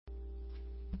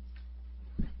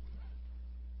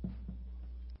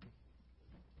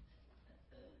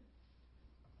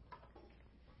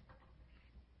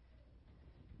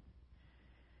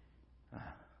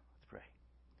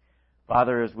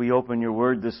Father, as we open your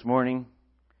word this morning,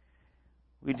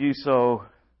 we do so,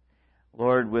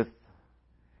 Lord, with,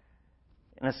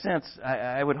 in a sense,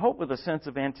 I would hope with a sense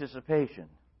of anticipation.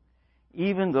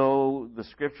 Even though the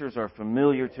Scriptures are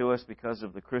familiar to us because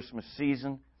of the Christmas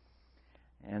season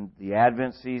and the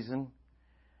Advent season,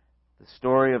 the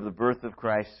story of the birth of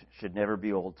Christ should never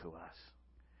be old to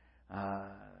us.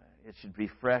 It should be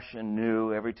fresh and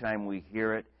new every time we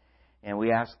hear it. And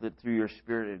we ask that through your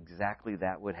Spirit exactly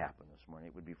that would happen this morning.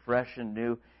 It would be fresh and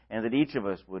new, and that each of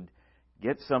us would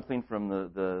get something from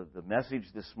the message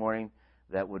this morning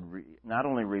that would not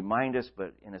only remind us,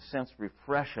 but in a sense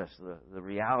refresh us, the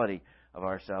reality of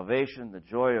our salvation, the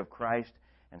joy of Christ,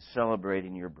 and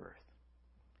celebrating your birth.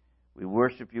 We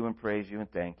worship you and praise you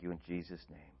and thank you in Jesus'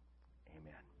 name.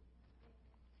 Amen.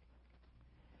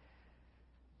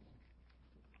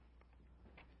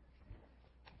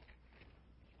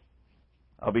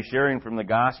 I'll be sharing from the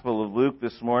Gospel of Luke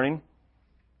this morning.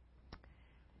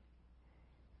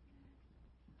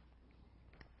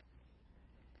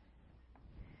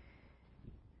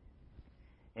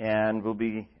 And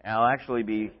I'll actually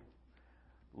be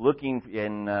looking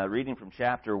and reading from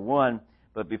chapter 1.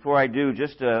 But before I do,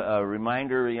 just a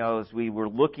reminder, as we were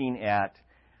looking at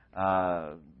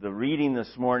the reading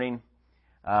this morning,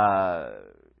 the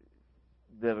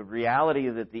reality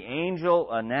that the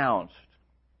angel announced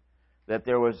that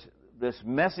there was this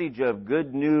message of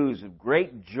good news, of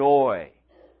great joy.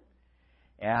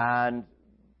 And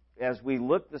as we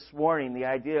look this morning, the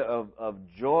idea of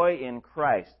joy in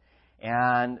Christ,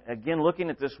 and again, looking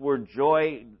at this word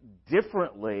joy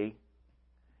differently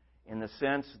in the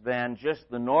sense than just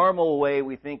the normal way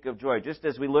we think of joy. Just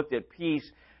as we looked at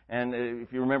peace, and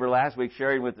if you remember last week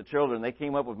sharing with the children, they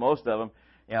came up with most of them.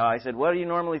 I said, what do you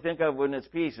normally think of when it's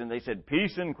peace? And they said,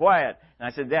 peace and quiet. And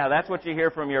I said, yeah, that's what you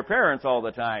hear from your parents all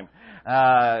the time.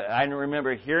 I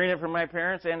remember hearing it from my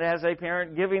parents, and as a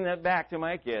parent, giving it back to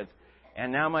my kids,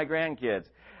 and now my grandkids.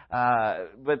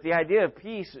 But the idea of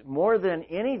peace, more than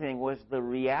anything, was the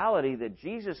reality that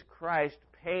Jesus Christ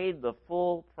paid the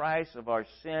full price of our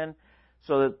sin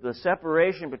so that the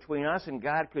separation between us and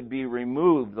God could be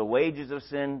removed. The wages of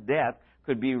sin, death,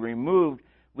 could be removed.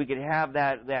 We could have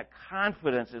that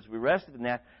confidence as we rested in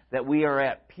that we are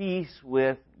at peace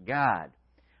with God.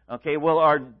 Okay, well,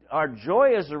 our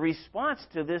joy is a response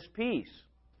to this peace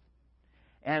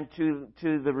and to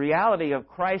the reality of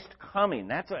Christ coming.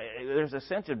 There's a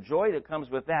sense of joy that comes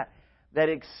with that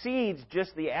exceeds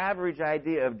just the average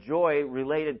idea of joy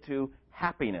related to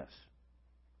happiness.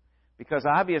 Because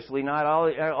obviously not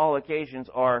all occasions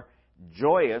are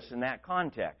joyous in that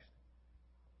context.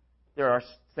 There are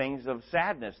things of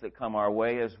sadness that come our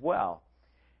way as well.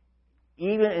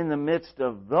 Even in the midst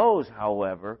of those,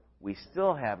 however, we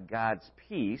still have God's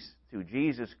peace through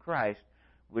Jesus Christ,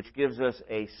 which gives us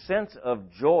a sense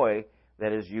of joy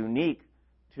that is unique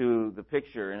to the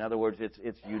picture. In other words,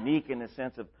 it's unique in the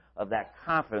sense of that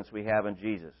confidence we have in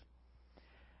Jesus.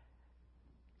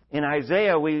 In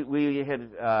Isaiah, we had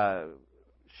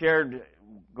shared,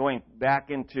 going back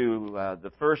into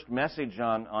the first message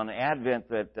on Advent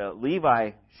that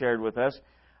Levi shared with us.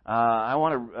 I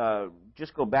want to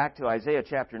just go back to Isaiah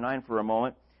chapter 9 for a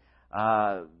moment.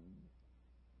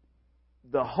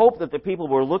 The hope that the people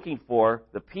were looking for,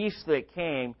 the peace that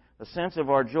came, the sense of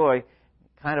our joy,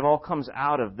 kind of all comes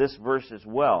out of this verse as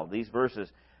well. These verses,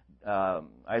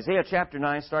 Isaiah chapter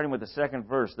 9, starting with the second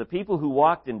verse. The people who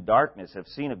walked in darkness have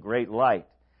seen a great light.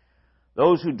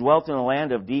 Those who dwelt in a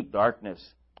land of deep darkness,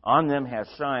 on them has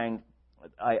shined,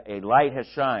 a light has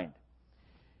shined.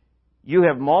 You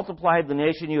have multiplied the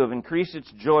nation, you have increased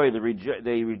its joy.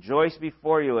 They rejoice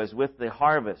before you as with the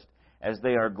harvest, as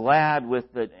they are glad with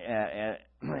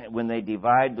when they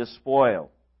divide the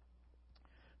spoil.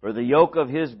 For the yoke of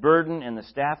his burden and the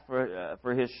staff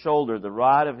for his shoulder, the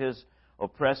rod of his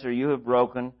oppressor you have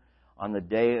broken on the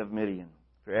day of Midian.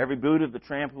 For every boot of the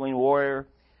trampling warrior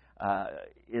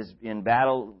is in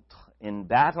battle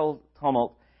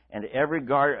tumult, and every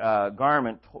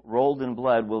garment rolled in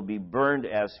blood will be burned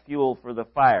as fuel for the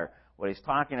fire. What he's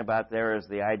talking about there is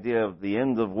the idea of the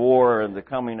end of war and the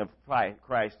coming of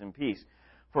Christ in peace.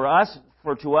 For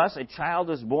to us a child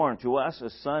is born, to us a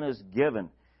son is given,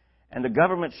 and the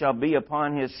government shall be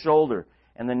upon his shoulder,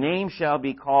 and his name shall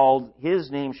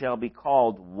be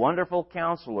called Wonderful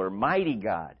Counselor, Mighty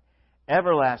God,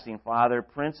 Everlasting Father,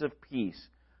 Prince of Peace.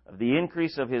 Of the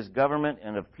increase of his government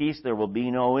and of peace there will be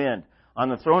no end. On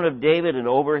the throne of David and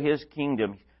over his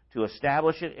kingdom, to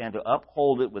establish it and to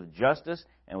uphold it with justice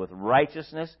and with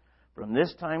righteousness from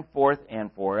this time forth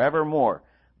and forevermore.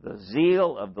 The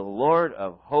zeal of the Lord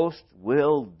of hosts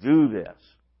will do this.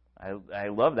 I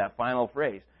love that final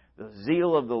phrase. The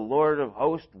zeal of the Lord of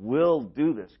hosts will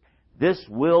do this. This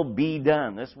will be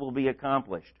done. This will be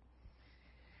accomplished.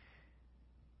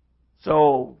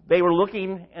 So they were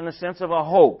looking in the sense of a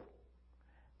hope.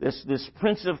 This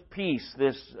Prince of Peace,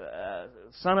 this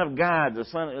Son of God, the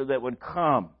Son that would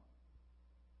come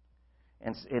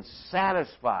and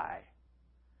satisfy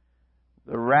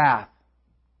the wrath,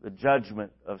 the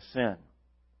judgment of sin.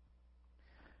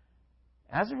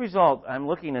 As a result, I'm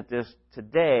looking at this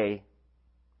today.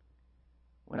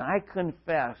 When I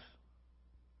confess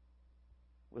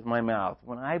with my mouth,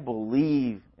 when I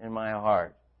believe in my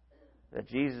heart that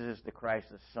Jesus is the Christ,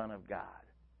 the Son of God,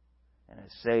 and has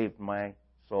saved my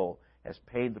soul, has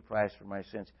paid the price for my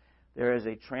sins, there is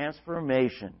a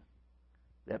transformation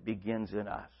that begins in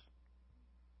us.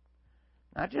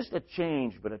 Not just a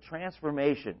change, but a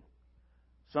transformation.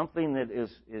 Something that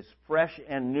is fresh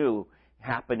and new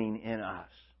happening in us.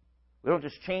 We don't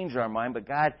just change our mind, but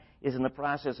God is in the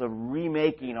process of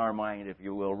remaking our mind, if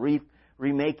you will,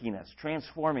 remaking us,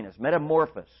 transforming us,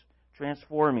 metamorphose,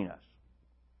 transforming us,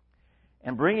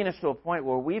 and bringing us to a point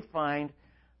where we find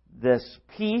this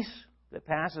peace that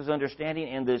passes understanding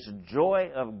and this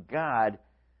joy of God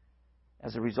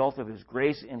as a result of His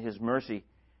grace and His mercy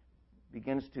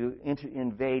begins to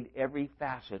invade every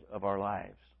facet of our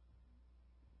lives.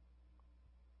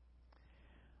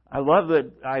 I love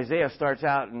that Isaiah starts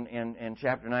out in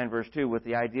chapter 9, verse 2 with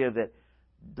the idea that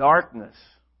darkness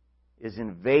is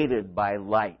invaded by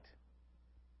light.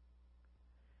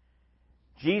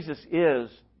 Jesus is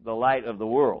the light of the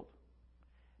world.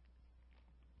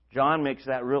 John makes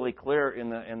that really clear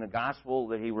in the gospel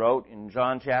that he wrote in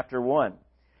John chapter 1.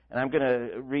 And I'm going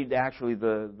to read actually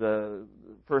the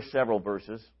first several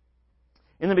verses.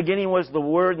 In the beginning was the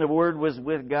Word, and the Word was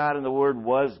with God, and the Word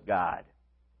was God.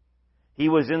 He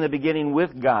was in the beginning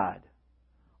with God.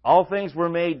 All things were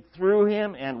made through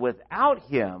Him, and without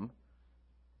Him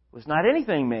was not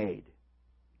anything made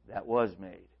that was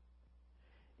made.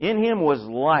 In Him was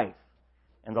life,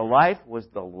 and the life was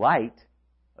the light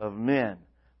of men.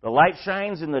 The light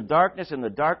shines in the darkness, and the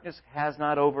darkness has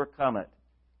not overcome it.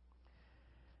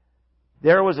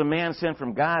 There was a man sent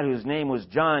from God whose name was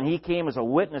John. He came as a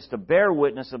witness to bear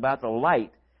witness about the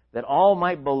light, that all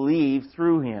might believe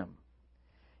through him.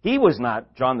 He was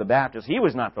not John the Baptist. He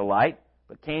was not the light,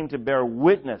 but came to bear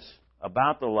witness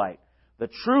about the light. The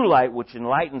true light, which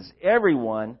enlightens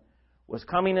everyone, was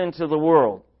coming into the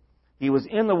world. He was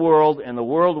in the world, and the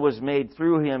world was made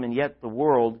through Him, and yet the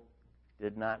world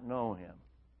did not know Him.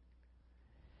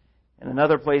 And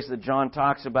another place that John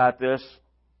talks about this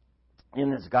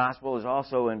in his gospel is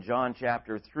also in John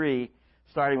chapter 3,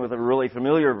 starting with a really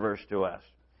familiar verse to us.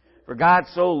 For God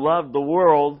so loved the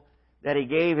world that He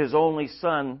gave His only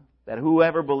Son, that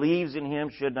whoever believes in Him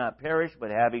should not perish,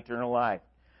 but have eternal life.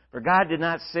 For God did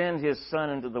not send His Son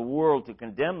into the world to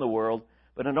condemn the world,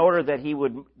 but in order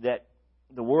that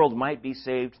the world might be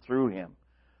saved through Him.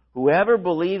 Whoever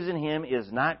believes in Him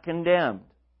is not condemned,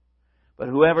 but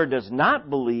whoever does not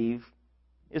believe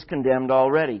is condemned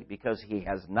already, because he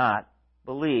has not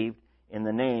believed in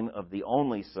the name of the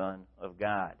only Son of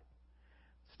God.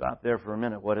 Stop there for a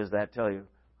minute. What does that tell you?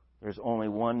 There's only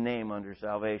one name under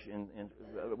salvation,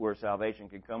 where salvation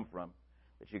can come from,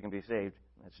 that you can be saved.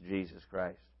 That's Jesus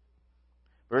Christ.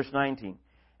 Verse 19.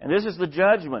 And this is the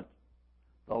judgment.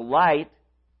 The light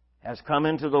has come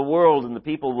into the world, and the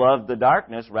people loved the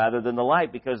darkness rather than the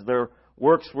light, because their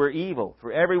works were evil.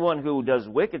 For everyone who does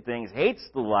wicked things hates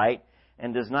the light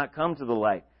and does not come to the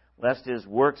light, lest his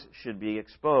works should be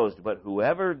exposed. But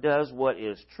whoever does what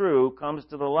is true comes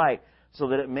to the light, so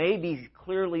that it may be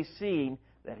clearly seen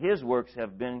that his works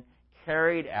have been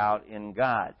carried out in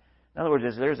God. In other words,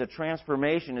 as there's a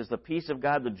transformation, as the peace of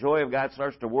God, the joy of God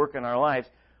starts to work in our lives,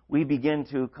 we begin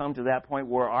to come to that point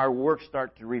where our works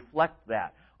start to reflect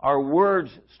that. Our words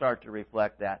start to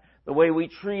reflect that. The way we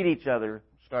treat each other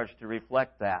starts to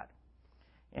reflect that.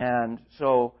 And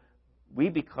so we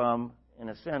become, in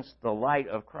a sense, the light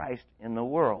of Christ in the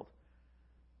world.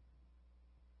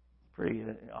 Pretty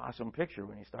awesome picture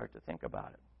when you start to think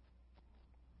about it.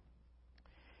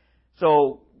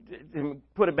 So, to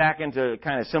put it back into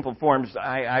kind of simple forms,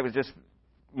 I was just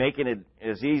making it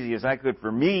as easy as I could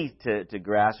for me to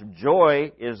grasp.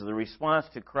 Joy is the response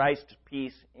to Christ's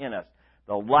peace in us.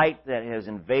 The light that has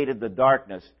invaded the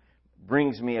darkness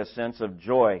brings me a sense of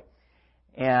joy.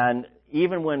 And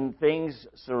even when things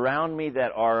surround me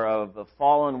that are of a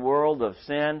fallen world, of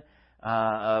sin,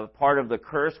 part of the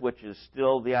curse, which is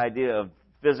still the idea of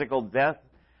physical death,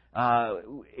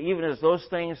 even as those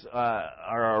things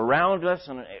are around us,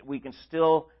 and we can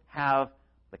still have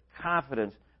the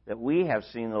confidence that we have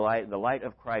seen the light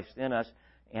of Christ in us,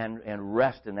 and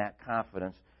rest in that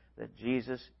confidence that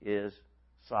Jesus is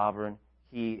sovereign.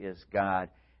 He is God.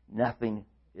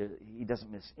 He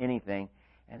doesn't miss anything.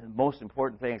 And the most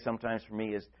important thing sometimes for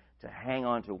me is to hang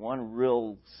on to one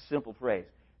real simple phrase.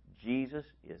 Jesus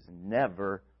is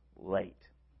never late.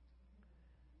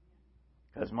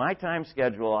 Because my time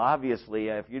schedule, obviously,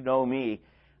 if you know me,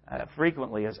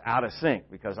 frequently is out of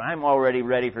sync because I'm already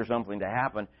ready for something to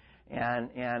happen.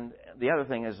 And the other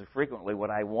thing is frequently what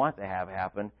I want to have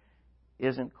happen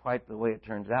isn't quite the way it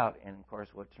turns out. And, of course,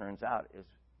 what turns out is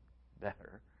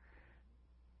better.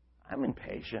 I'm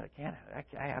impatient.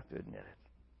 I have to admit it.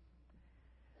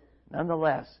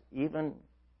 Nonetheless, even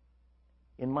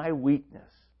in my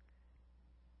weakness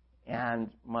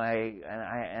and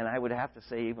I would have to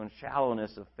say even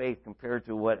shallowness of faith compared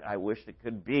to what I wished it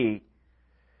could be,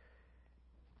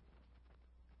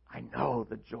 I know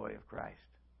the joy of Christ.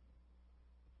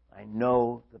 I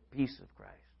know the peace of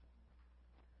Christ.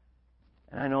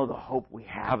 And I know the hope we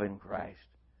have in Christ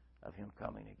of Him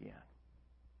coming again.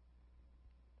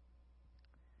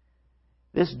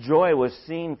 This joy was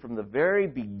seen from the very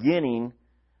beginning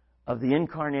of the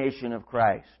incarnation of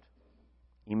Christ.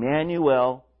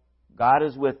 Emmanuel, God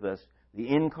is with us, the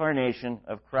incarnation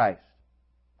of Christ.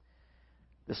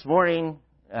 This morning,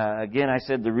 again, I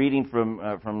said the reading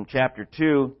from chapter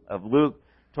 2 of Luke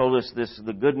told us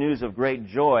the good news of great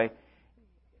joy.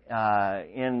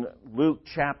 In Luke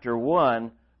chapter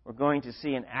 1, we're going to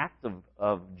see an act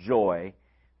of joy,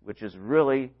 which is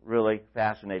really, really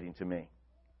fascinating to me.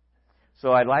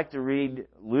 So I'd like to read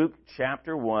Luke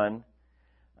chapter 1,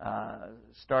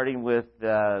 starting with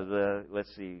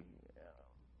let's see.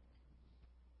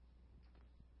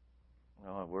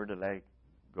 Where did I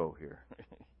go here?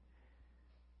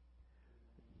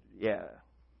 Yeah.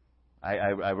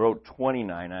 I wrote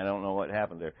 29. I don't know what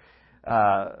happened there.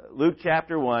 Luke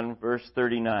chapter 1, verse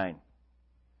 39.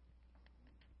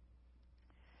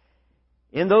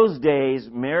 In those days,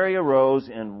 Mary arose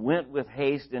and went with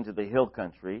haste into the hill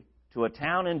country to a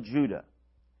town in Judah.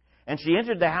 And she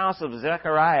entered the house of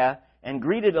Zechariah and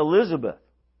greeted Elizabeth.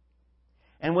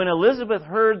 And when Elizabeth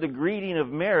heard the greeting of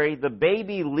Mary, the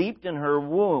baby leaped in her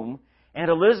womb, and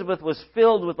Elizabeth was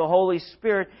filled with the Holy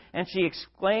Spirit, and she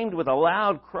exclaimed with a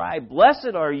loud cry,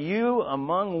 "Blessed are you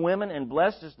among women, and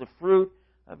blessed is the fruit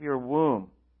of your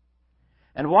womb.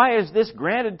 And why is this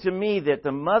granted to me, that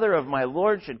the mother of my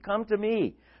Lord should come to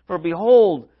me? For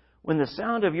behold, when the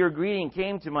sound of your greeting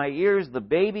came to my ears, the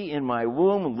baby in my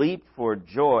womb leaped for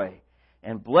joy.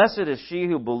 And blessed is she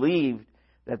who believed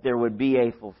that there would be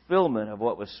a fulfillment of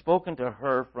what was spoken to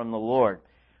her from the Lord."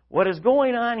 What is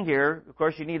going on here, of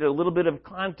course, you need a little bit of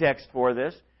context for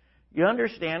this. You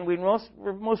understand,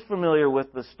 we're most familiar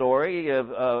with the story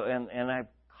and I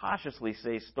cautiously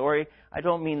say story. I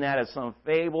don't mean that as some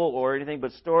fable or anything,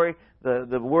 but story.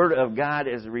 The Word of God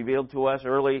is revealed to us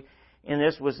early in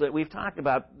this was that we've talked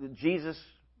about Jesus,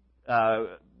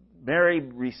 Mary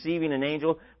receiving an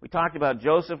angel. We talked about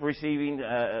Joseph receiving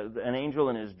an angel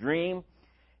in his dream.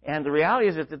 And the reality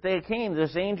is that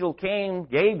this angel came,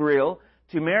 Gabriel,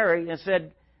 to Mary and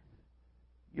said,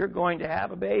 "You're going to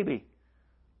have a baby."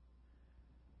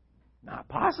 "Not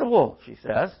possible," she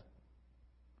says.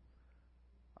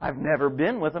 "I've never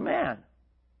been with a man."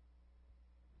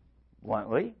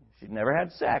 Bluntly, she'd never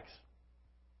had sex.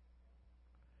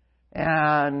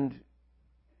 And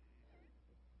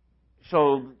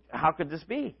so, how could this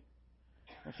be?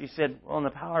 And she said, "Well, in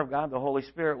the power of God, the Holy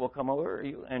Spirit will come over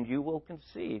you, and you will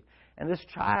conceive. And this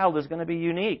child is going to be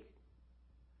unique.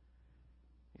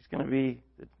 He's going to be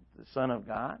the Son of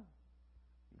God.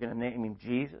 You're going to name him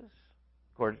Jesus."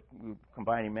 Of course, we're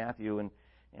combining Matthew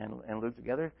and Luke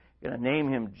together. You're going to name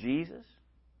him Jesus.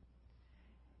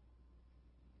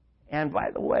 And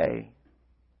by the way,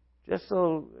 just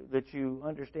so that you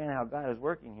understand how God is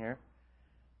working here,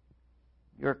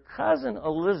 your cousin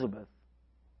Elizabeth,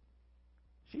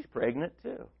 she's pregnant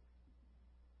too.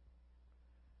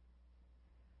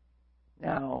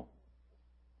 Now,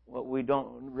 what we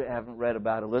haven't read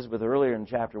about Elizabeth earlier in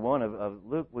chapter 1 of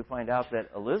Luke, we find out that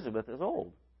Elizabeth is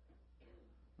old.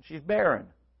 She's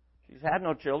barren. She's had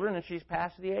no children, and she's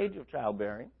past the age of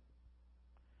childbearing.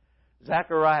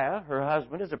 Zechariah, her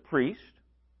husband, is a priest.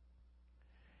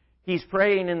 He's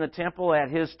praying in the temple at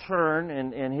his turn,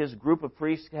 and his group of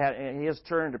priests had his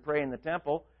turn to pray in the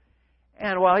temple.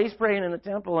 And while he's praying in the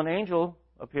temple, an angel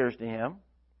appears to him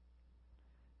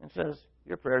and says,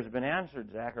 "Your prayers have been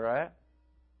answered, Zechariah."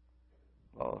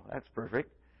 Well, that's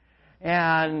perfect.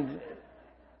 And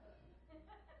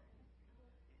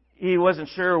he wasn't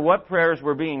sure what prayers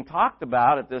were being talked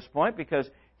about at this point because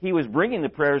he was bringing the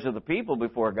prayers of the people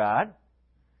before God.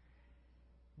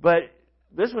 But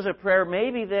this was a prayer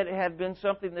maybe that had been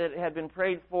something that had been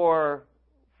prayed for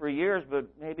years, but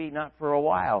maybe not for a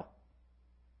while.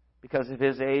 Because of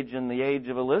his age and the age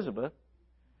of Elizabeth.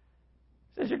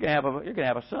 He says, you're going to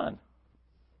have a son.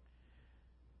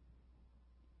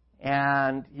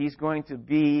 And he's going to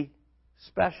be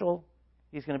special.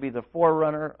 He's going to be the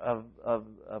forerunner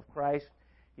of Christ.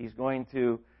 He's going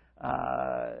to,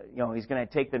 he's going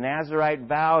to take the Nazirite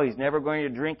vow. He's never going to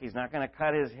drink. He's not going to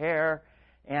cut his hair.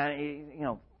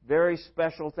 And, very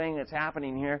special thing that's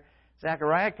happening here.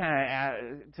 Zechariah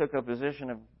kind of took a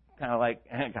position of kind of like,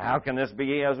 how can this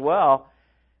be as well?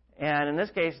 And in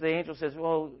this case, the angel says,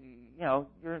 well,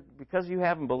 because you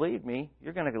haven't believed me,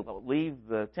 you're going to leave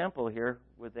the temple here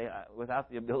without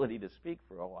the ability to speak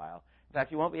for a while. In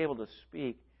fact, you won't be able to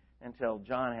speak until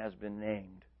John has been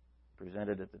named,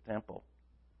 presented at the temple.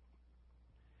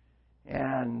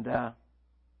 And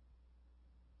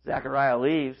Zechariah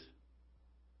leaves.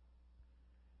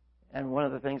 And one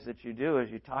of the things that you do is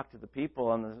you talk to the people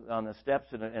on the steps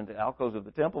and the alcoves of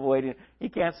the temple waiting. He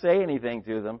can't say anything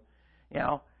to them,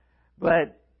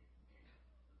 But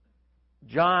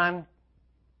John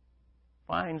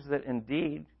finds that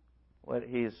indeed what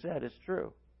he has said is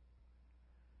true.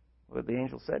 What the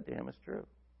angel said to him is true.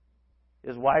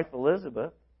 His wife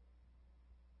Elizabeth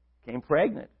came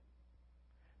pregnant.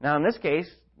 Now in this case,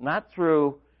 not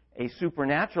through a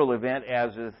supernatural event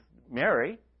as with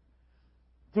Mary,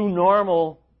 through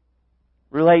normal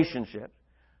relationships.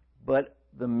 But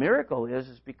the miracle is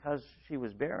because she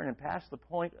was barren and past the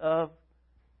point of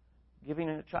having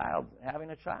a child.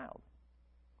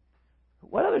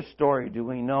 What other story do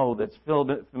we know that's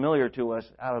familiar to us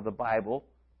out of the Bible?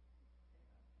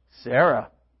 Sarah.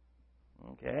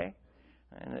 Okay?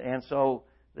 And so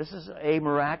this is a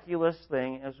miraculous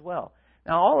thing as well.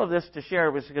 Now all of this to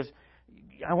share was because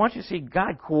I want you to see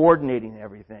God coordinating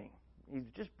everything. He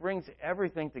just brings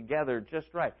everything together just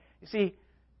right. You see,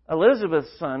 Elizabeth's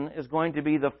son is going to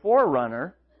be the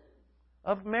forerunner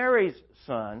of Mary's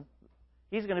son.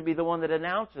 He's going to be the one that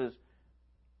announces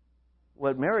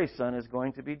what Mary's son is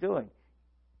going to be doing.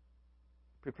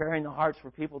 Preparing the hearts for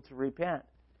people to repent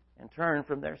and turn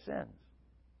from their sins.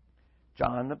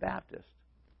 John the Baptist.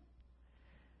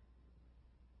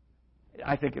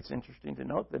 I think it's interesting to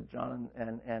note that John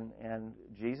and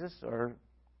Jesus are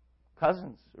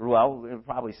cousins. Well,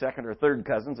 probably second or third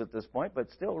cousins at this point, but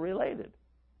still related.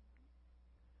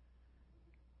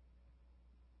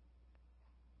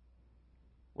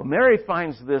 Well, Mary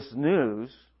finds this news,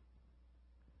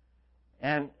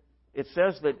 and it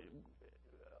says that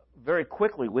very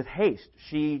quickly, with haste,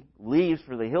 she leaves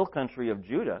for the hill country of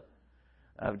Judea,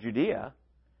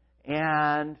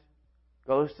 and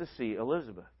goes to see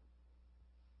Elizabeth.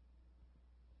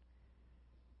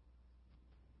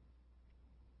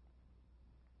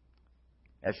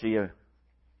 As she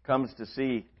comes to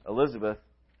see Elizabeth,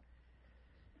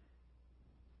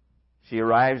 she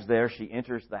arrives there, she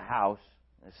enters the house,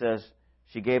 and it says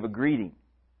she gave a greeting.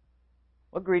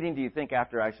 What greeting do you think,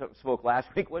 after I spoke last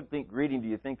week, what greeting do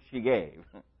you think she gave?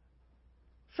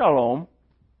 Shalom,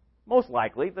 most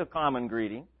likely, the common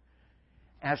greeting.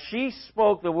 As she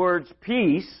spoke the words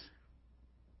peace,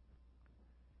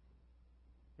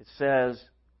 it says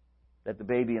that the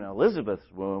baby in Elizabeth's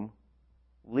womb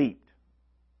leaped.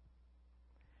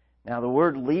 Now, the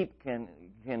word leap can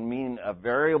mean a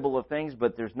variable of things,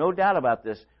 but there's no doubt about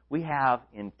this. We have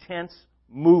intense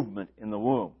movement in the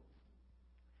womb.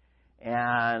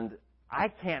 And I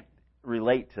can't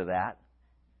relate to that.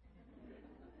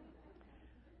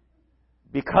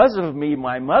 Because of me,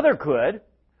 my mother could.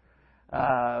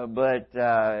 But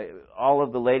all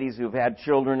of the ladies who've had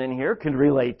children in here can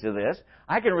relate to this.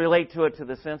 I can relate to it to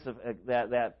the sense of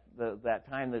that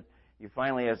time that you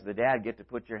finally, as the dad, get to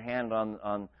put your hand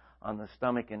on the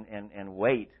stomach and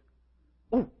wait.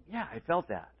 Oh, yeah, I felt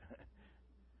that.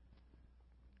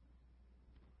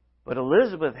 But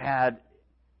Elizabeth had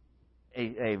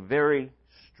a very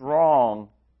strong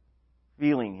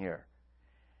feeling here.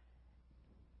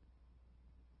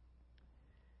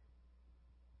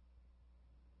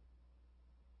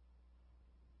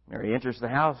 Mary enters the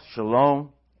house, shalom,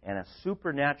 and a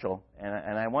supernatural,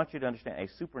 and I want you to understand, a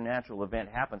supernatural event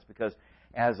happens because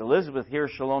as Elizabeth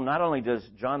hears shalom, not only does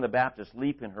John the Baptist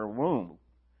leap in her womb,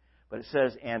 but it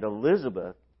says, and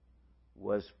Elizabeth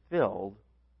was filled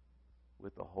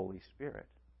with the Holy Spirit.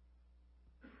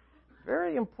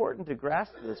 Very important to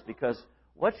grasp this because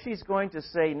what she's going to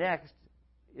say next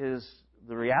is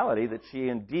the reality that she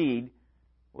indeed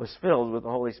was filled with the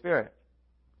Holy Spirit.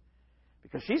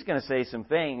 Because she's going to say some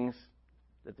things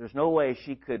that there's no way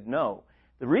she could know.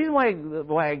 The reason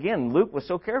why again, Luke was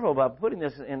so careful about putting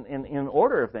this in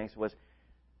order of things was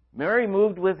Mary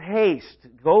moved with haste to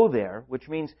go there, which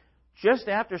means just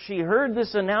after she heard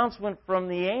this announcement from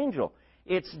the angel.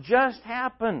 It's just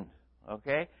happened,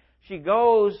 okay? She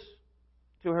goes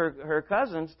to her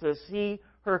cousins to see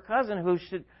her cousin, who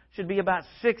should be about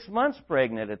 6 months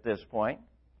pregnant at this point.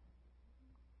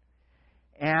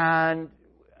 And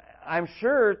I'm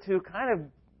sure to kind of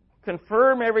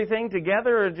confirm everything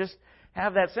together, or just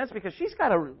have that sense, because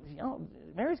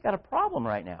Mary's got a problem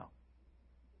right now.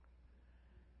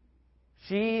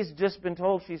 She's just been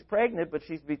told she's pregnant, but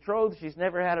she's betrothed. She's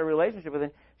never had a relationship with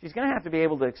him. She's going to have to be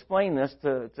able to explain this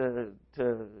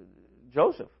to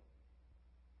Joseph.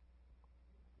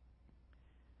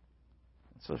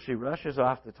 So she rushes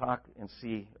off to talk and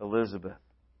see Elizabeth.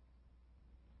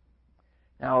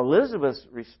 Now, Elizabeth's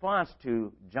response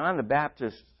to John the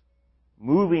Baptist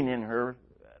moving in her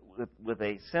with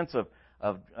a sense of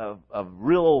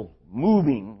real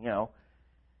moving,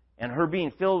 and her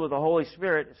being filled with the Holy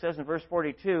Spirit, it says in verse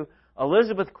 42,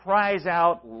 Elizabeth cries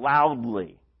out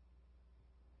loudly,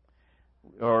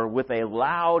 or with a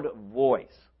loud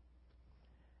voice.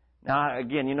 Now,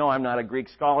 again, I'm not a Greek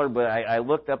scholar, but I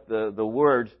looked up the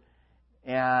words,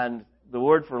 and the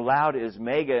word for loud is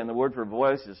mega, and the word for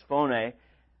voice is phone.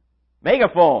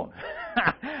 Megaphone.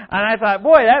 And I thought,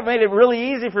 boy, that made it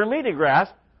really easy for me to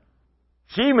grasp.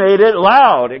 She made it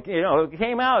loud. It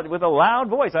came out with a loud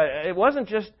voice. It wasn't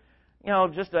just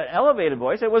an elevated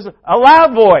voice. It was a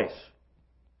loud voice.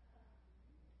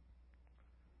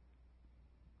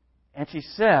 And she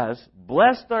says,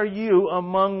 "Blessed are you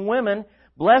among women.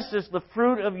 Blessed is the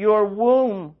fruit of your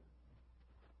womb."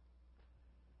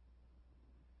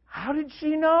 How did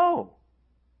she know?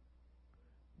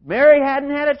 Mary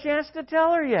hadn't had a chance to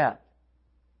tell her yet.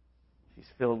 She's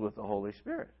filled with the Holy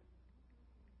Spirit.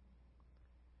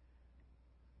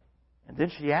 And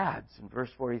then she adds in verse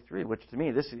 43, which to me,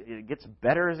 it gets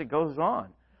better as it goes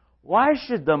on. "Why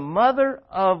should the mother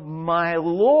of my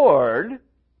Lord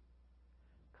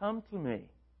come to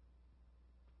me?"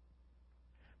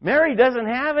 Mary doesn't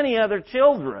have any other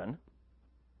children.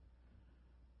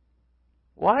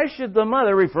 Why should the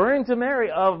mother, referring to Mary,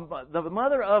 the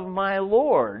mother of my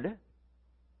Lord,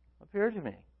 appear to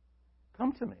me?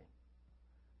 Come to me.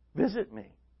 Visit me.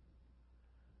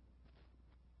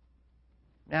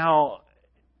 Now,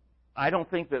 I don't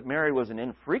think that Mary was an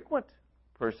infrequent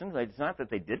person. It's not that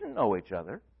they didn't know each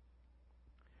other.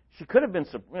 She could have been,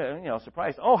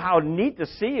 surprised. "Oh, how neat to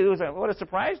see you. What a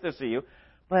surprise to see you."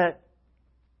 But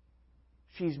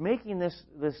she's making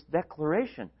this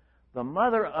declaration. The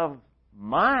mother of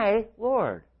my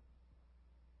Lord.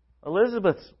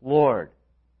 Elizabeth's Lord.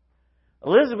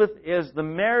 Elizabeth is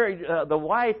the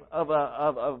wife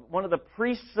of one of the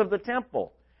priests of the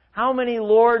temple. How many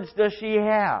lords does she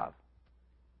have?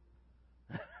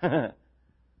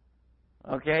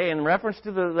 Okay, in reference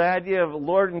to the idea of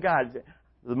Lord and God,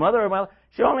 the mother of my Lord,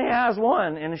 she only has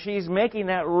one, and she's making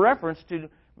that reference to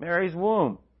Mary's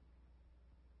womb.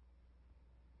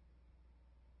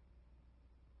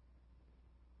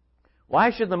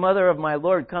 "Why should the mother of my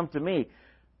Lord come to me?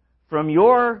 From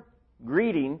your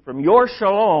greeting, from your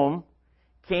shalom,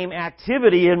 came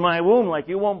activity in my womb like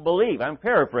you won't believe." I'm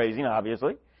paraphrasing,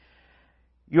 obviously.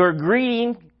 "Your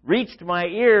greeting reached my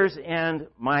ears, and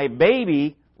my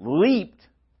baby leaped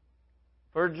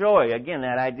for joy." Again,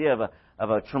 that idea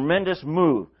of a tremendous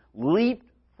move. Leaped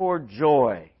for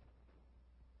joy.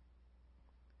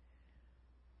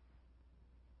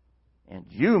 "And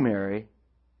you, Mary,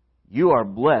 you are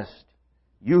blessed,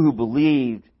 you who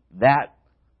believed that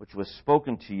which was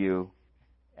spoken to you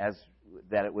as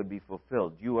that it would be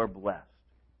fulfilled. You are blessed."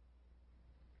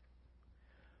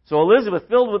 So Elizabeth,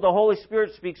 filled with the Holy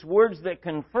Spirit, speaks words that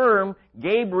confirm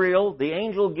Gabriel, the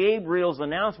angel Gabriel's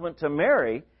announcement to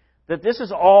Mary, that this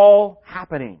is all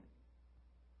happening.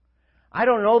 I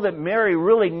don't know that Mary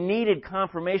really needed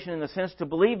confirmation in the sense to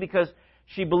believe, because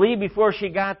she believed before she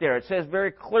got there. It says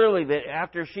very clearly that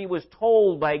after she was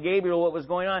told by Gabriel what was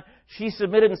going on, she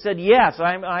submitted and said, "Yes,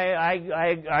 I'm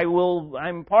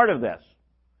part of this,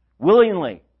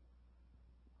 willingly."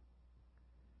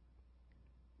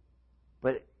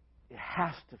 But it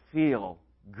has to feel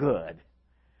good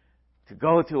to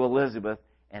go to Elizabeth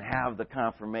and have the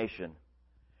confirmation.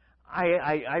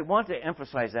 I want to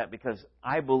emphasize that, because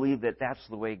I believe that that's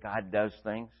the way God does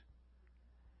things.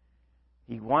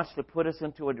 He wants to put us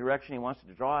into a direction. He wants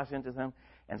to draw us into them.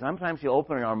 And sometimes He'll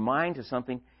open our mind to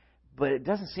something, but it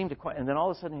doesn't seem to quite... And then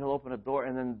all of a sudden He'll open a door,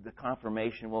 and then the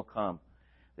confirmation will come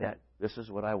that this is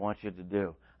what I want you to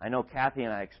do. I know Kathy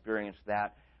and I experienced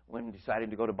that when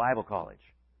deciding to go to Bible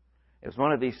college. It was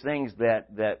one of these things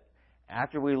that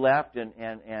after we left and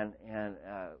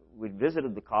we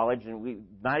visited the college, and we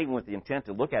not even with the intent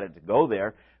to look at it to go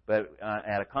there, but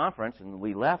at a conference, and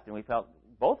we left and we felt,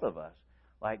 both of us,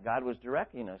 like God was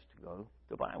directing us to go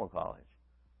to Bible college.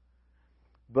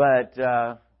 But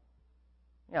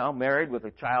married with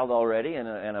a child already and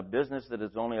a business that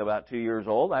is only about 2 years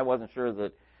old, I wasn't sure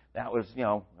that was,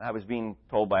 I was being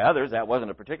told by others that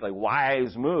wasn't a particularly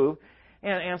wise move.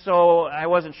 And so I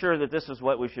wasn't sure that this is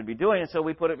what we should be doing, and so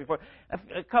we put it before.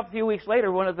 A few weeks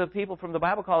later, one of the people from the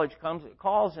Bible college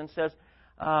calls and says,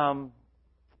 I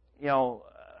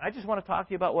just want to talk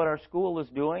to you about what our school is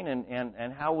doing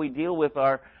and how we deal with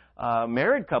our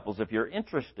married couples, if you're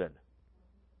interested.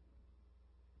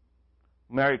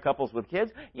 Married couples with kids?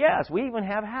 Yes, we even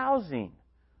have housing.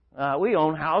 We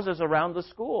own houses around the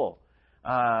school.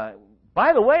 By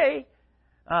the way,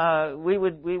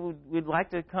 we'd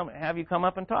like to have you come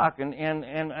up and talk.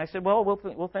 And I said, well,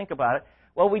 we'll think about it.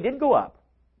 Well, we did go up.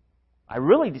 I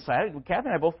really decided, Kathy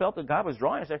and I both felt that God was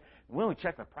drawing. I said, when we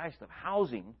checked the price of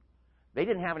housing, they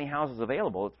didn't have any houses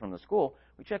available. It's from the school.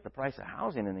 We checked the price of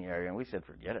housing in the area, and we said,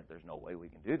 forget it. There's no way we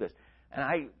can do this.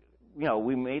 And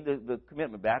we made the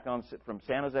commitment back from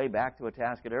San Jose back to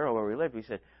Atascadero where we lived. We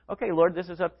said, okay, Lord, this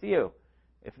is up to you.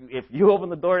 If you open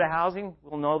the door to housing,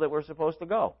 we'll know that we're supposed to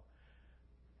go.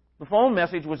 The phone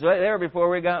message was there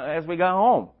as we got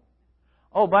home.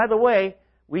 Oh, by the way,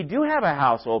 we do have a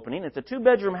house opening. It's a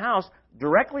 2-bedroom house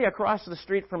directly across the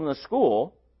street from the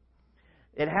school.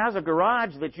 It has a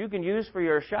garage that you can use for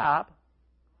your shop,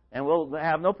 and we'll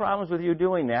have no problems with you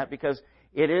doing that because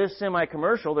it is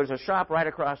semi-commercial. There's a shop right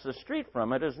across the street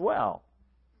from it as well.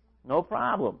 No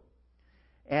problem.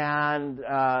 And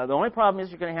the only problem is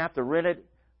you're going to have to rent it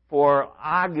for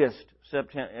August,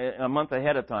 September, a month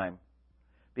ahead of time,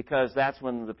 because that's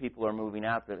when the people are moving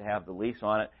out that have the lease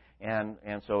on it, and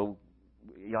so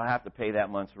you'll have to pay that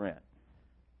month's rent.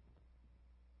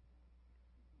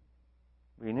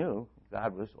 We knew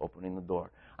God was opening the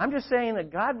door. I'm just saying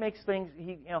that God makes things,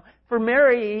 for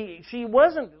Mary, she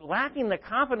wasn't lacking the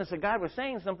confidence that God was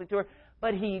saying something to her,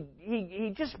 but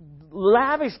he just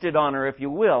lavished it on her, if you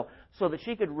will, so that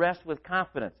she could rest with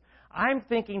confidence. I'm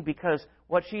thinking because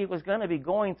what she was going to be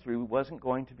going through wasn't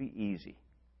going to be easy.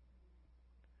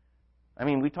 I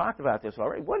mean, we talked about this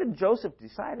already. What had Joseph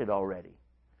decided already?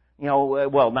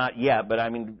 Well, not yet, but I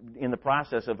mean, in the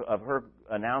process of her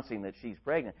announcing that she's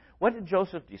pregnant, what did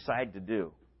Joseph decide to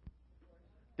do?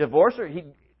 Divorce her? He,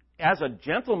 as a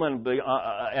gentleman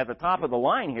at the top of the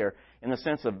line here, in the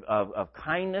sense of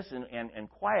kindness and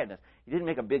quietness. He didn't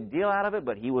make a big deal out of it,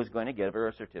 but he was going to give her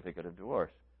a certificate of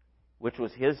divorce, which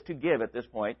was his to give at this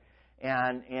point.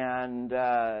 And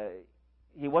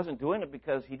he wasn't doing it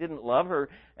because he didn't love her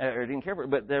or didn't care for her,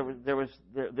 but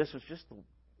this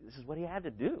is what he had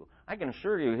to do. I can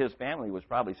assure you his family was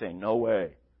probably saying, no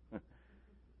way.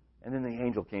 And then the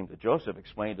angel came to Joseph,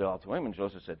 explained it all to him, and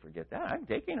Joseph said, forget that. I'm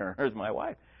taking her as my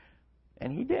wife.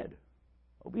 And he did,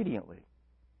 obediently.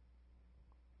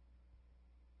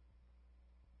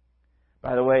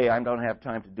 By the way, I don't have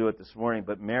time to do it this morning,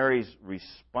 but Mary's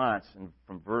response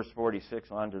from verse 46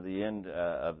 on to the end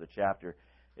of the chapter,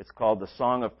 it's called the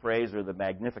Song of Praise or the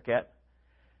Magnificat,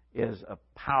 is a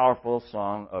powerful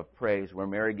song of praise where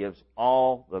Mary gives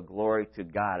all the glory to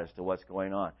God as to what's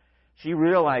going on. She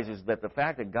realizes that the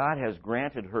fact that God has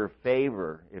granted her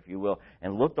favor, if you will,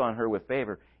 and looked on her with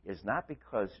favor, is not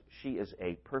because she is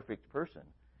a perfect person.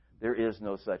 There is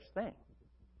no such thing.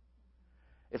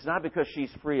 It's not because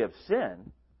she's free of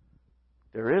sin.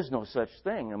 There is no such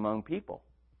thing among people.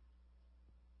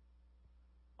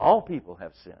 All people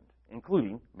have sinned,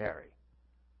 including Mary,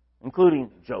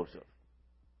 including Joseph,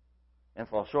 and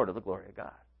fall short of the glory of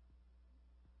God.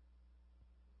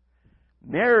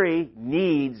 Mary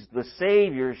needs the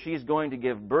Savior she's going to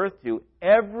give birth to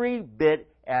every bit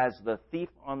as the thief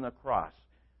on the cross.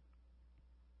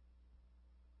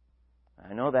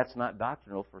 I know that's not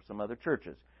doctrinal for some other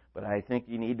churches, but I think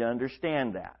you need to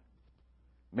understand that.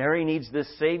 Mary needs this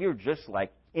Savior just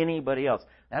like anybody else.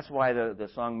 That's why the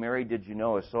song Mary Did You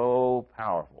Know is so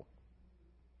powerful.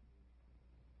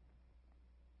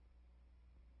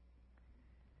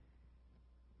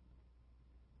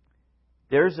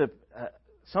 There's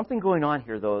something going on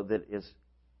here, though, that is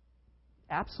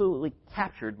absolutely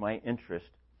captured my interest,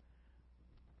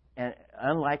 and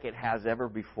unlike it has ever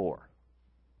before.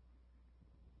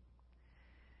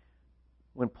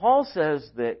 When Paul says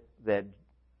that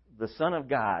the Son of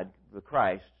God, the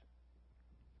Christ,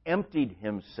 emptied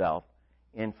himself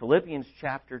in Philippians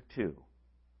chapter 2,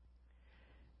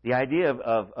 the idea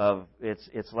of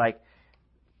it's like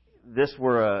this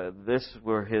were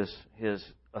his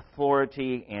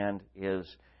authority and his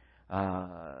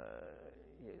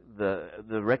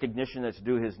the recognition that's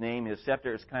due His name, His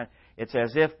scepter. It's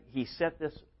as if He set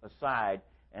this aside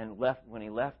and left. When He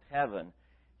left heaven,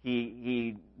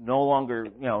 He no longer,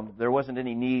 there wasn't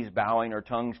any knees bowing or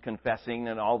tongues confessing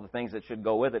and all the things that should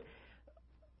go with it.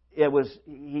 It was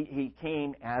He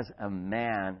came as a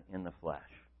man in the flesh,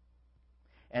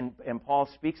 and Paul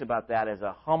speaks about that as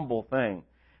a humble thing.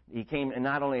 He came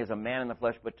not only as a man in the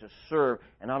flesh, but to serve,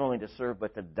 and not only to serve,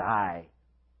 but to die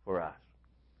for us.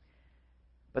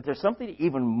 But there's something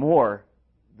even more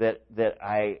that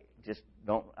I just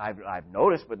don't, I've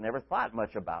noticed but never thought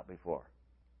much about before.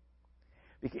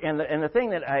 And the thing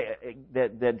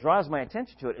that draws my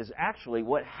attention to it is actually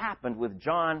what happened with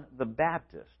John the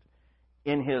Baptist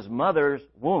in his mother's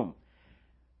womb.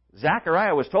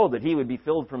 Zechariah was told that he would be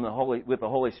filled with the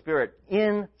Holy Spirit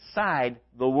inside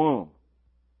the womb.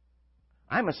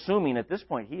 I'm assuming at this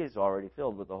point he is already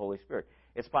filled with the Holy Spirit.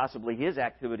 It's possibly his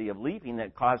activity of leaping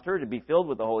that caused her to be filled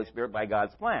with the Holy Spirit by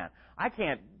God's plan. I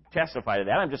can't testify to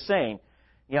that. I'm just saying,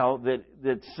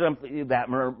 that simply that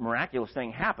miraculous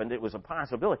thing happened. It was a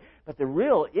possibility. But the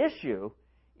real issue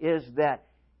is that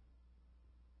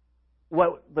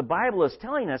what the Bible is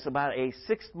telling us about a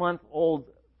 6-month-old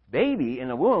baby in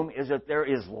the womb is that there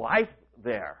is life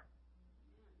there.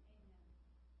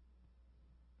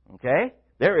 Okay?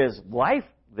 There is life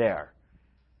there.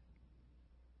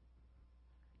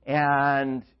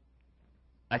 And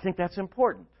I think that's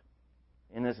important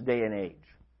in this day and age.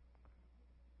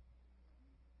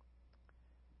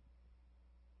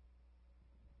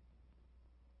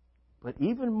 But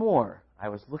even more, I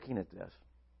was looking at this.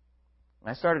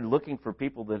 I started looking for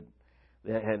people that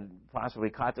had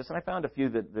possibly caught this, and I found a few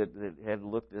that had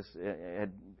looked this,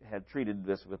 had treated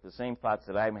this with the same thoughts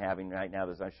that I'm having right now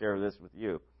as I share this with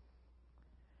you.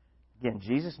 Again,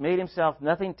 Jesus made Himself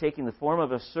nothing, taking the form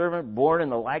of a servant, born in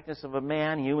the likeness of a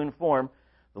man, human form.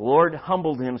 The Lord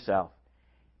humbled Himself.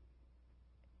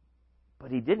 But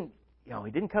He didn't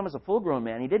come as a full-grown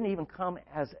man. He didn't even come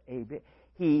as a baby.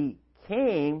 He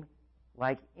came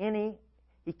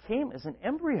He came as an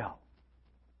embryo.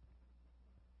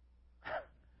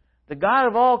 The God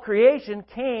of all creation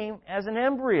came as an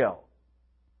embryo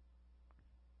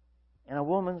in a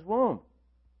woman's womb.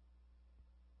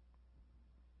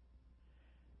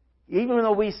 Even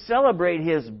though we celebrate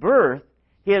His birth,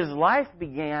 His life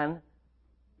began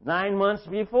 9 months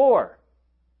before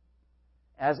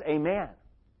as a man.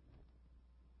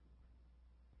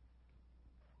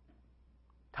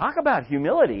 Talk about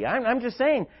humility. I'm just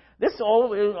saying, this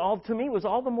all to me was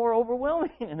all the more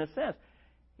overwhelming in a sense.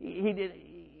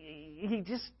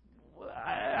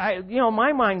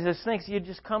 My mind just thinks you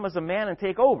just come as a man and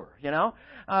take over,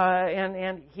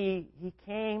 and he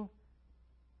came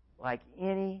like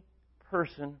any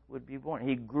person would be born.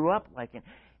 He grew up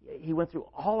he went through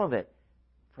all of it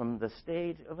from the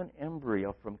stage of an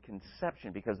embryo, from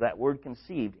conception, because that word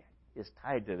conceived is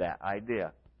tied to that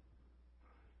idea.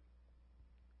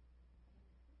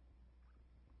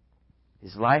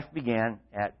 His life began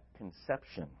at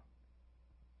conception.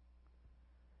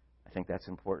 I think that's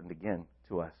important again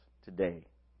to us today.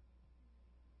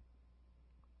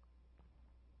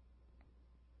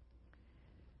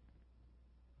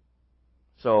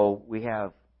 So we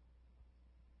have,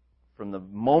 from the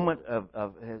moment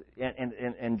of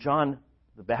and John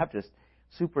the Baptist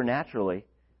supernaturally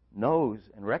knows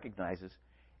and recognizes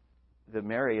that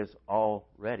Mary is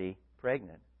already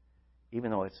pregnant, even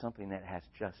though it's something that has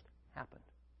just happened.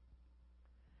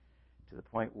 To the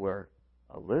point where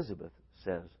Elizabeth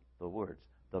says the words,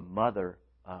 "the mother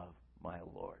of my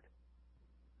Lord."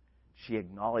 She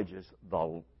acknowledges I'm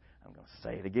going to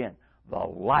say it again, the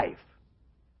life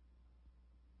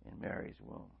in Mary's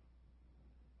womb.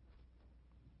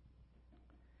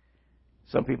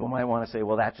 Some people might want to say,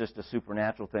 well, that's just a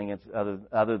supernatural thing. It's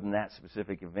other than that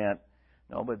specific event.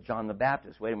 No, but John the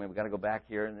Baptist, wait a minute, we've got to go back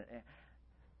here.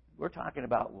 We're talking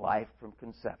about life from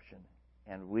conception.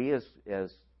 And we as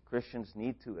Christians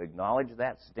need to acknowledge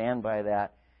that, stand by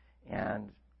that,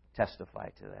 and testify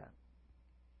to that.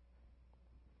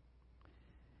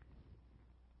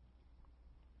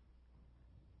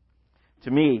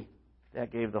 To me, that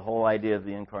gave the whole idea of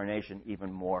the incarnation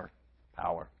even more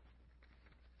power.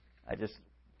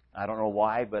 I don't know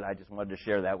why, but I just wanted to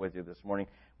share that with you this morning.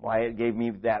 Why it gave me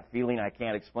that feeling I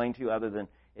can't explain to you other than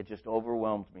it just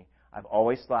overwhelmed me. I've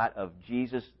always thought of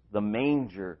Jesus, the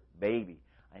manger baby.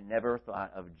 I never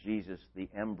thought of Jesus, the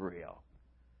embryo.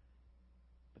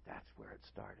 But that's where it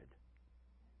started.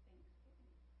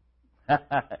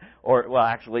 Or, well,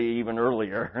 actually, even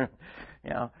earlier.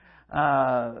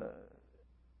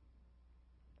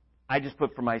 I just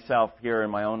put for myself here in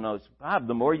my own notes, Bob,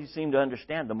 the more you seem to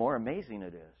understand, the more amazing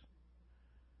it is.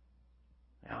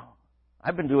 Now,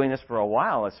 I've been doing this for a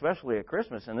while, especially at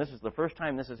Christmas, and this is the first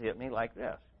time this has hit me like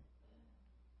this.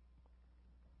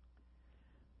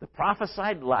 The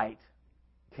prophesied light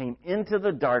came into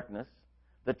the darkness.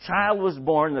 The child was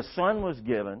born. The Son was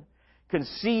given,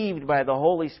 conceived by the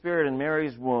Holy Spirit in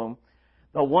Mary's womb.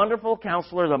 The wonderful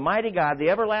Counselor, the mighty God, the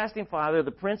everlasting Father,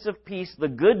 the Prince of Peace, the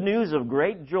good news of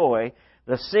great joy,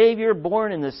 the Savior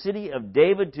born in the city of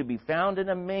David to be found in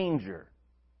a manger.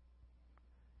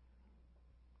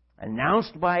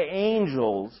 Announced by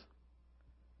angels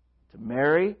to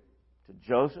Mary, to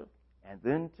Joseph, and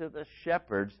then to the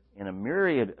shepherds in a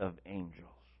myriad of angels.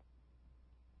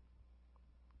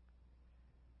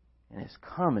 And His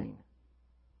coming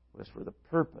was for the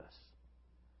purpose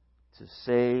to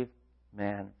save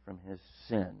man from his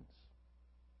sins.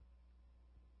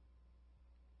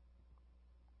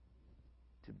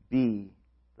 To be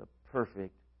the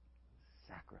perfect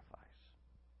sacrifice.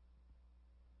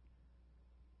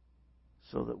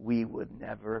 So that we would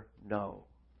never know.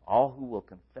 All who will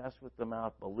confess with the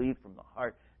mouth, believe from the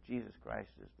heart, Jesus Christ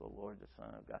is the Lord, the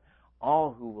Son of God.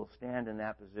 All who will stand in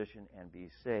that position and be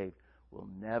saved will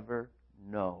never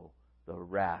know the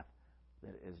wrath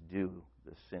that is due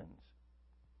the sins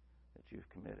that you've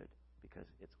committed, because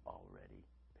it's already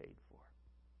paid for.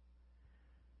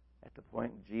 At the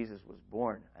point Jesus was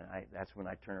born, and that's when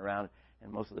I turn around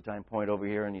and most of the time point over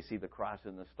here and you see the cross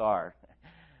and the star.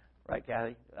 Right,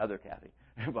 Kathy? Other Kathy.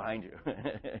 Behind you.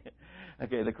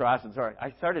 Okay, the cross and star.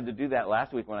 I started to do that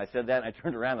last week when I said that, and I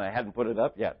turned around and I hadn't put it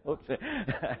up yet. Oops.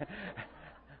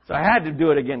 So I had to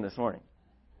do it again this morning.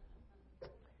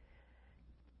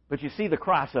 But you see the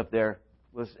cross up there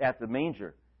was at the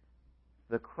manger.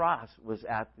 The cross was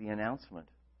at the announcement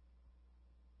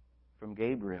from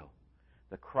Gabriel.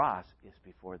 The cross is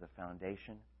before the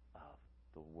foundation of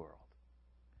the world.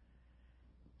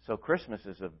 So Christmas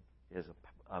is an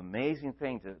amazing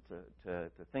thing to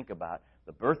think about,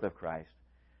 the birth of Christ,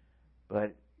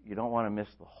 but you don't want to miss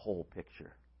the whole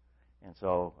picture. And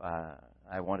so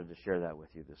I wanted to share that with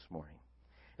you this morning.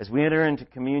 As we enter into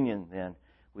communion, then,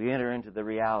 we enter into the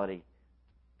reality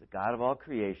the God of all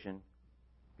creation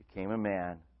became a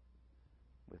man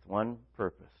with one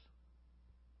purpose: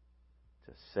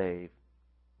 to save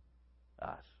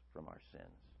us from our sins,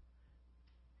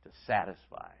 to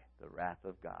satisfy the wrath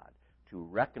of God, to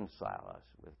reconcile us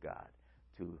with God,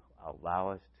 to allow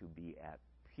us to be at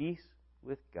peace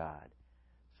with God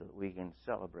so that we can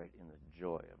celebrate in the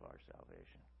joy of our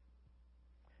salvation.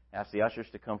 Ask the ushers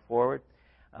to come forward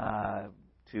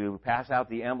to pass out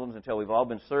the emblems until we've all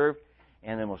been served,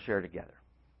 and then we'll share together.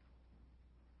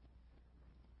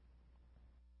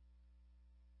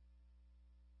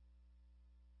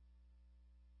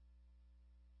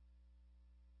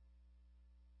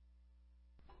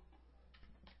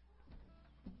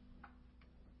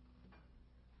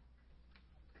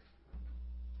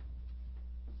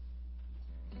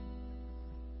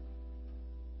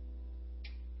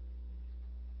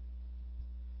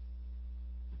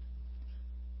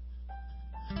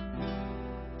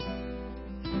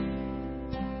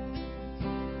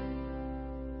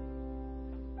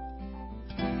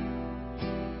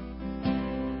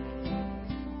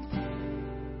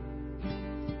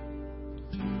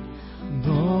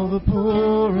 The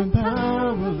poor and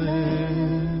powerless,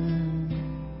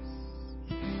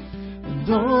 and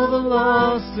all the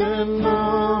lost and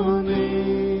lonely,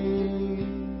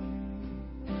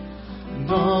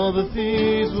 and all the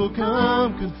thieves will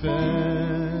come confess,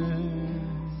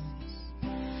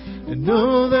 and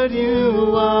know that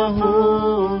you are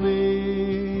holy,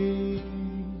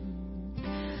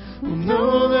 will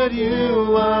know that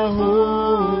you are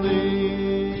holy.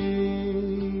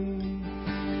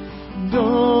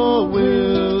 All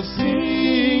will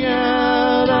sing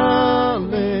out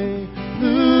Alleluia,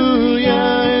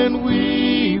 and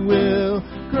we will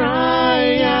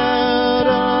cry out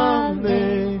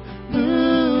Alleluia.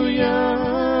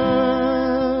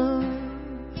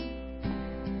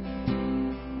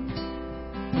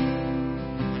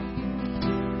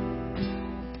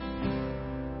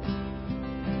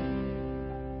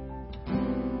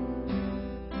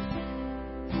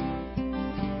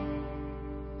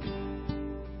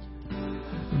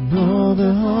 And all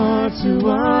the hearts who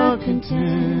are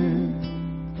content,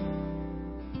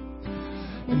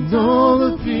 and all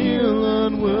that feel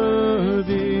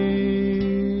unworthy,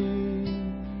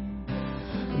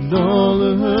 and all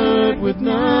the hurt with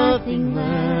nothing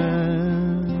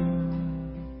left,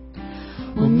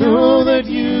 will know that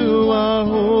you are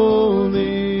holy,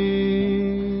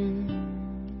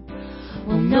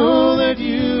 will know that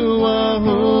you are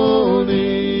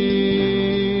holy.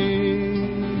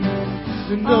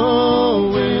 And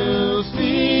all will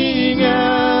sing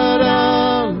out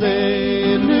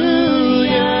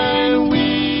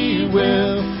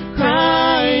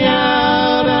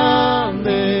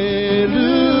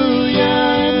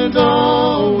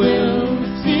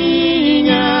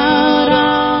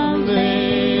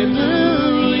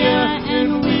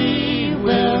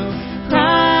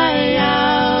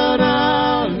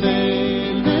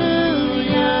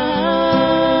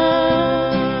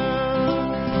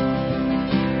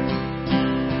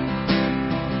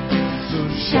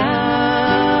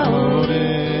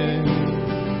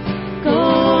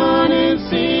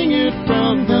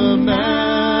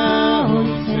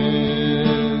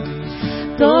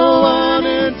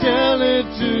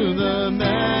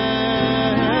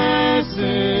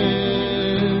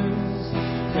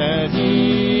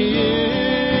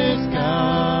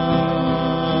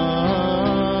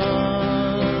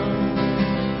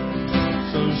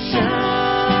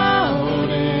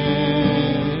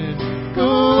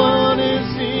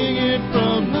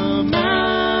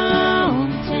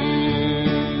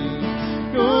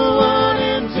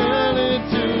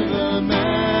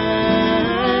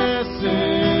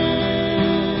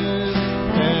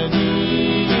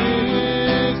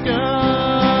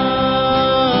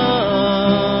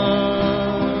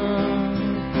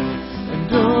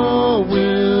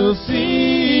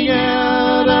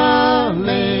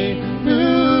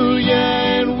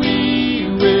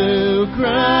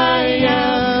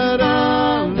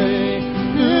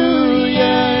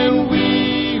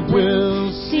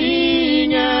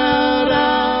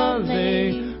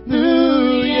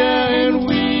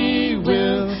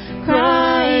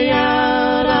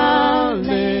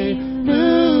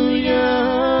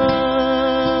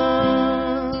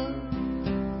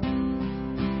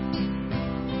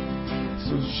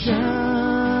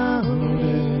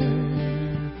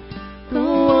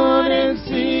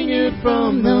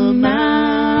from the mountains.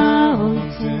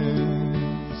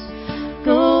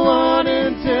 Go on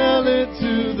and tell it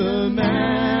to the masses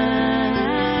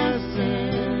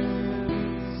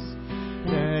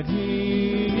that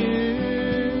He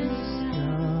is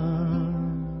come.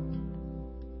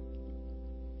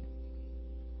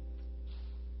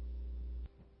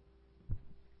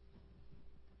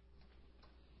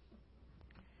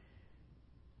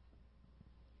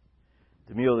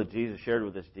 The meal that Jesus shared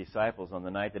with His disciples on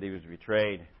the night that He was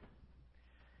betrayed.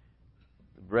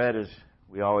 The bread is,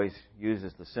 we always use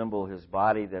as the symbol of His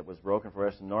body that was broken for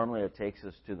us. And normally it takes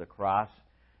us to the cross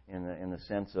in the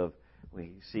sense of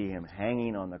we see Him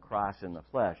hanging on the cross in the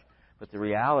flesh. But the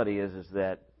reality is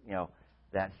that,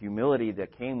 that humility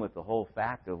that came with the whole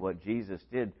fact of what Jesus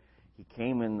did, He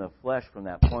came in the flesh from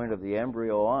that point of the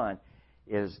embryo on,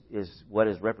 is what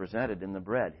is represented in the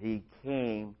bread. He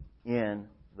came in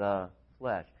the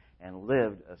flesh and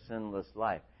lived a sinless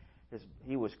life.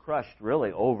 He was crushed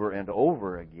really over and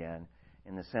over again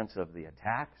in the sense of the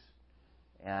attacks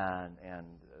and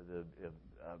the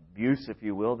abuse, if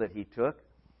you will, that He took.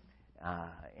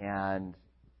 And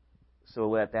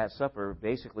so at that supper,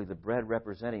 basically the bread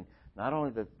representing not only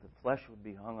that the flesh would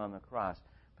be hung on the cross,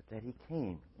 but that He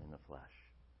came in the flesh.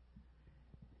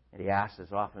 And He asked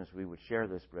as often as we would share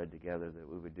this bread together that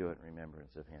we would do it in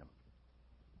remembrance of Him.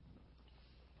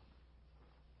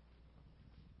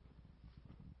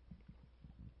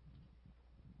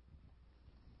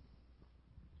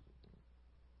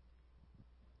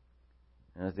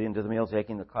 And at the end of the meal,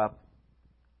 taking the cup,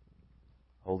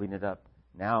 holding it up,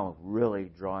 now really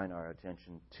drawing our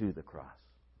attention to the cross.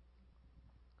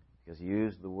 Because He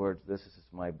used the words, "This is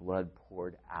my blood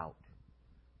poured out."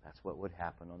 That's what would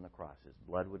happen on the cross. His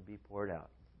blood would be poured out.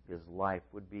 His life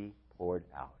would be poured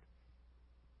out.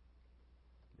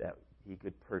 That He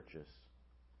could purchase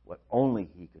what only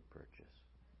He could purchase.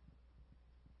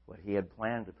 What He had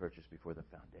planned to purchase before the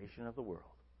foundation of the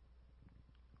world.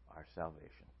 Our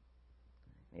salvation.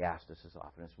 He asked us as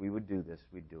often as we would do this,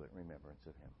 we'd do it in remembrance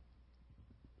of Him.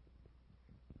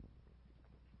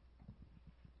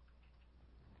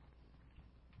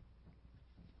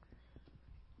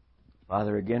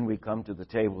 Father, again, we come to the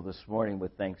table this morning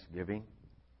with thanksgiving.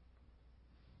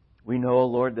 We know,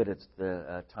 Lord, that it's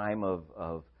the time of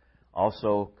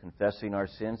also confessing our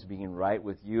sins, being right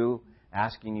with You,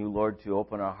 asking You, Lord, to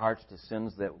open our hearts to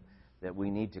sins that we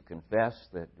need to confess,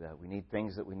 that we need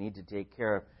things that we need to take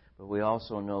care of. But we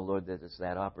also know, Lord, that it's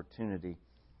that opportunity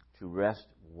to rest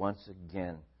once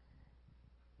again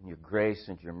in Your grace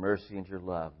and Your mercy and Your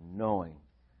love, knowing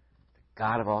that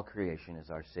God of all creation is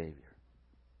our Savior.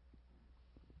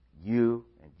 You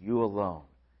and You alone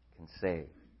can save.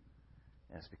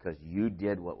 And it's because You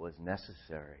did what was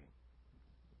necessary.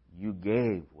 You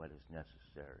gave what is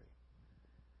necessary.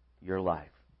 Your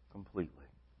life completely.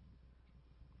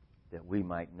 That we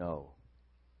might know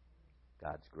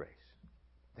God's grace.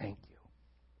 Thank You.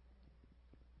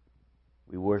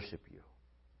 We worship You.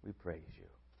 We praise You.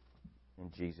 In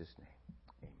Jesus' name.